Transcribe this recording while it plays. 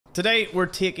Today we're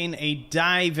taking a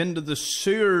dive into the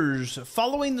sewers,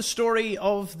 following the story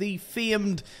of the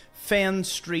famed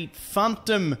Fens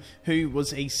Phantom, who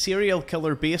was a serial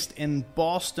killer based in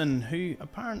Boston, who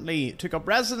apparently took up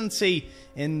residency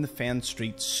in the Fens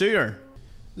Street sewer.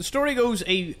 The story goes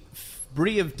a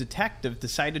brave detective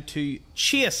decided to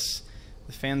chase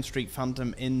the Fens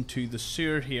Phantom into the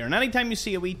sewer here, and anytime you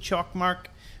see a wee chalk mark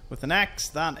with an X,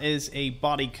 that is a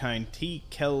body count. He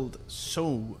killed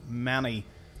so many.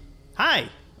 Hi!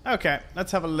 Okay,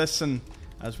 let's have a listen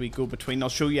as we go between. I'll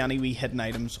show you any wee hidden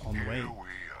items on the way. Here we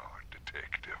are,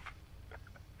 detective.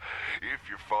 If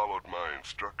you followed my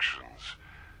instructions,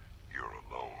 you're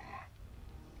alone.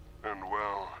 And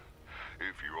well,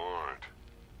 if you aren't,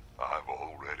 I've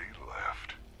already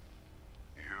left.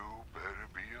 You better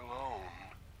be alone.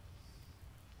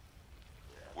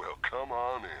 Well, come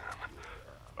on in.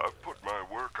 I've put my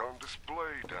work on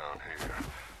display down here,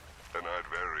 and I'd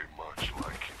very much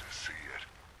like you to see it.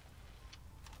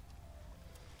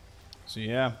 So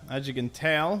yeah, as you can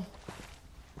tell,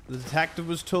 the detective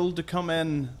was told to come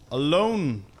in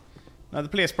alone. Now the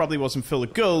place probably wasn't full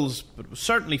of ghouls, but it was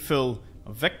certainly full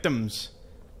of victims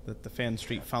that the Fens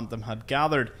Phantom had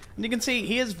gathered. And you can see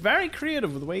he is very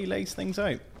creative with the way he lays things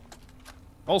out.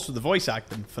 Also the voice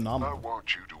acting, phenomenal. I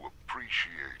want you to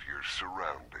appreciate your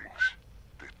surroundings,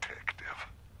 detective.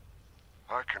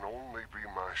 I can only be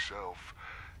myself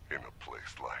in a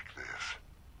place like this.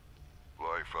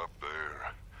 Life up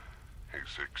there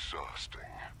is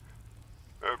exhausting.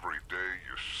 Every day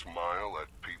you smile at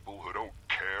people who don't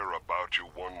care about you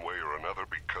one way or another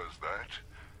because that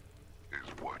is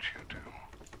what you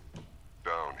do.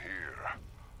 Down here,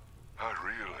 I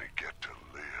really get to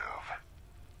live.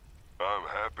 I'm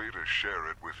happy to share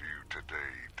it with you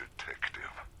today,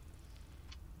 detective.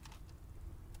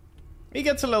 He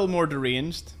gets a little more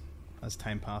deranged as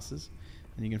time passes,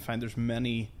 and you can find there's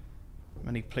many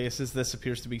places. This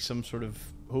appears to be some sort of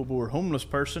hobo or homeless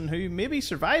person who maybe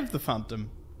survived the Phantom.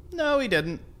 No, he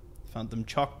didn't. The Phantom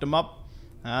chalked him up,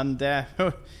 and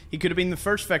he could have been the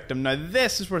first victim. Now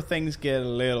this is where things get a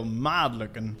little mad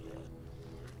looking.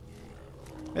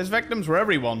 His victims were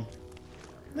everyone.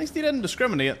 At least he didn't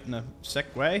discriminate in a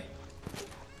sick way.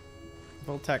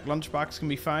 Voltec lunchbox can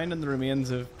be found in the remains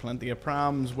of plenty of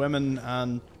prams, women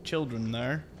and children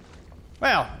there.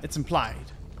 Well, it's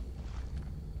implied.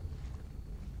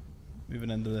 Moving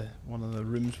into one of the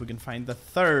rooms, we can find the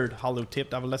third holotape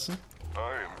to have a listen.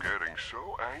 I am getting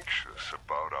so anxious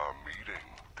about our meeting,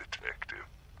 detective.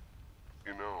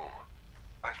 You know,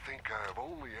 I think I have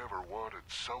only ever wanted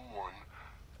someone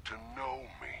to know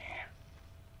me.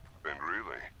 And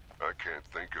really, I can't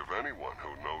think of anyone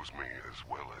who knows me as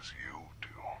well as you do.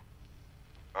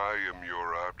 I am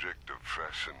your object of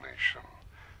fascination,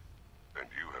 and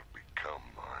you have become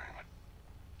mine.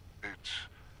 It's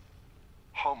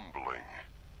humbling,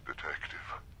 detective.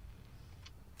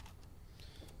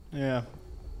 Yeah.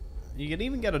 You can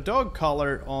even get a dog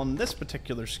collar on this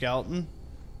particular skeleton,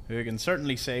 who I can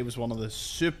certainly say was one of the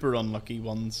super unlucky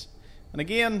ones. And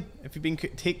again, if you've been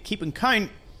keeping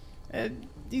count,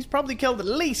 he's probably killed at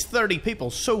least 30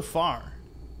 people so far.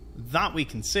 That we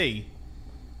can see.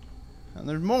 And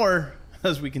there's more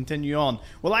as we continue on.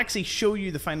 We'll actually show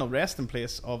you the final resting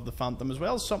place of the Phantom as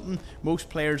well, something most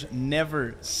players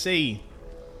never see.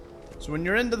 So when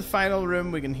you're into the final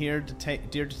room, we can hear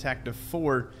Dear Detective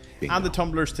 4 and the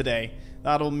tumblers today.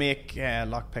 That'll make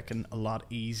lockpicking a lot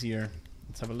easier.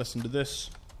 Let's have a listen to this.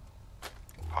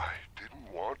 I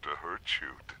didn't want to hurt you,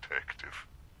 detective.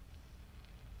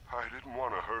 I didn't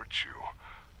want to hurt you,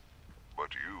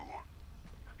 but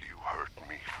you hurt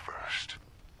me first.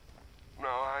 Now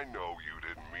I know you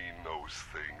didn't mean those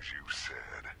things you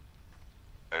said,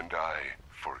 and I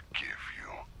forgive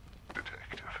you,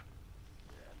 detective.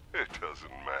 It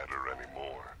doesn't matter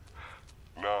anymore.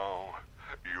 Now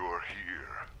you're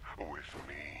here with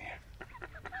me.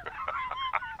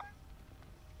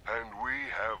 And we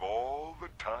have all the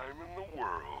time in the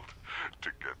world to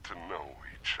get to know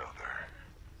each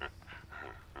other.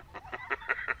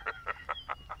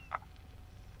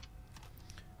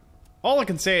 All I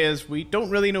can say is we don't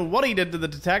really know what he did to the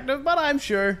detective, but I'm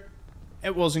sure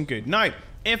it wasn't good. Now,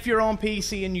 if you're on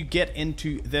PC and you get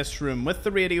into this room with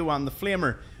the radio and the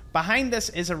flamer, behind this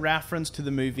is a reference to the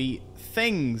movie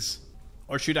Things,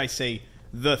 or should I say,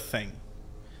 The Thing.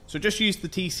 So just use the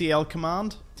TCL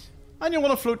command, and you'll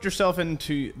want to float yourself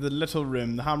into the little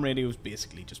room. The ham radio is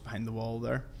basically just behind the wall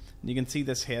there. And you can see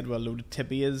this head with a load of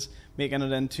tibias, making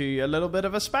it into a little bit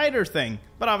of a spider thing.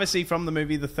 But obviously from the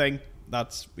movie The Thing,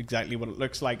 that's exactly what it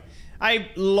looks like. I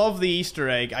love the Easter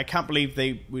egg. I can't believe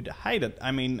they would hide it.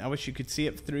 I mean, I wish you could see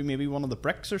it through maybe one of the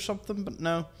bricks or something, but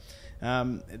no.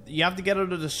 You have to get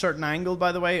it at a certain angle,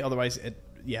 by the way, otherwise it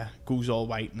goes all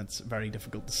white and it's very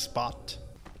difficult to spot.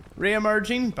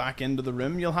 Re-emerging back into the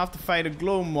room, you'll have to fight a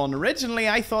glowing one. Originally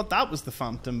I thought that was the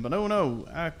Phantom, but oh no,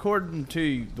 according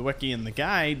to the wiki and the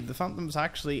guide, the Phantom's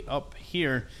actually up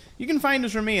here. You can find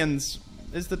his remains.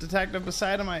 Is the detective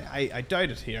beside him? I doubt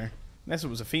it here, unless it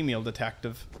was a female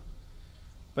detective.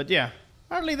 But yeah,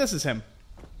 apparently this is him.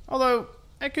 Although,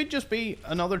 it could just be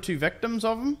another 2 victims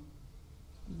of him.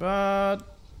 But,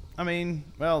 I mean,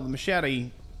 well, the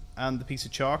machete and the piece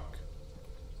of chalk.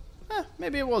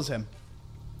 Maybe it was him.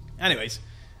 Anyways,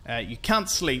 you can't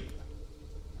sleep,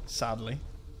 sadly,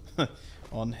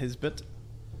 on his bit.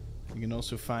 You can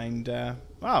also find, a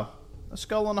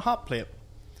skull on a hot plate.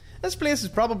 This place is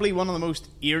probably one of the most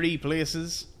eerie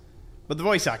places, but the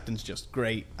voice acting's just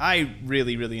great. I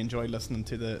really, really enjoy listening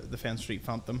to the Fens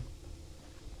Phantom.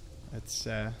 It's,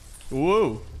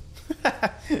 whoa!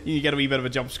 You get a wee bit of a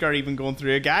jump scare even going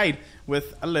through a guide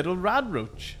with a little rad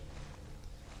roach.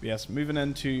 Yes, moving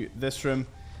into this room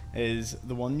is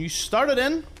the one you started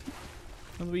in,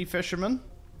 the wee fisherman.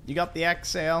 You got the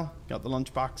XL, got the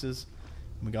lunch boxes,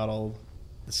 we got all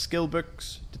the skill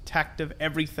books, detective,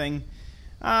 everything,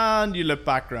 and you look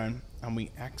back around and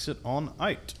we exit on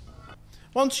out.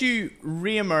 Once you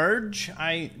re-emerge,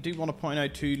 I do want to point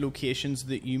out 2 locations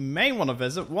that you may want to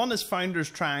visit. One is Founder's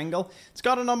Triangle. It's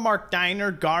got an unmarked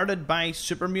diner guarded by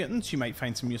super mutants. You might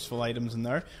find some useful items in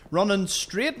there. Running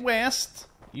straight west,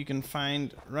 you can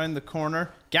find around the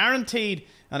corner, guaranteed,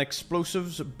 an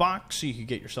explosives box, so you could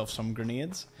get yourself some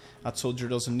grenades. That soldier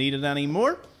doesn't need it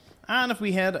anymore. And if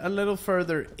we head a little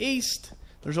further east,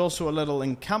 there's also a little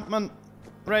encampment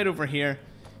right over here.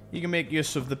 You can make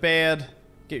use of the bed,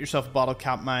 get yourself a bottle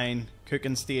cap mine,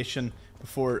 cooking station,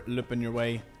 before looping your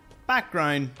way back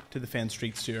round to the Fens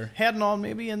Street sewer, heading on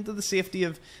maybe into the safety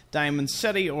of Diamond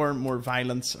City, or more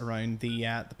violence around the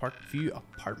Parkview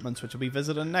Apartments, which we'll be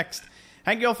visiting next.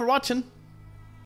 Thank you all for watching.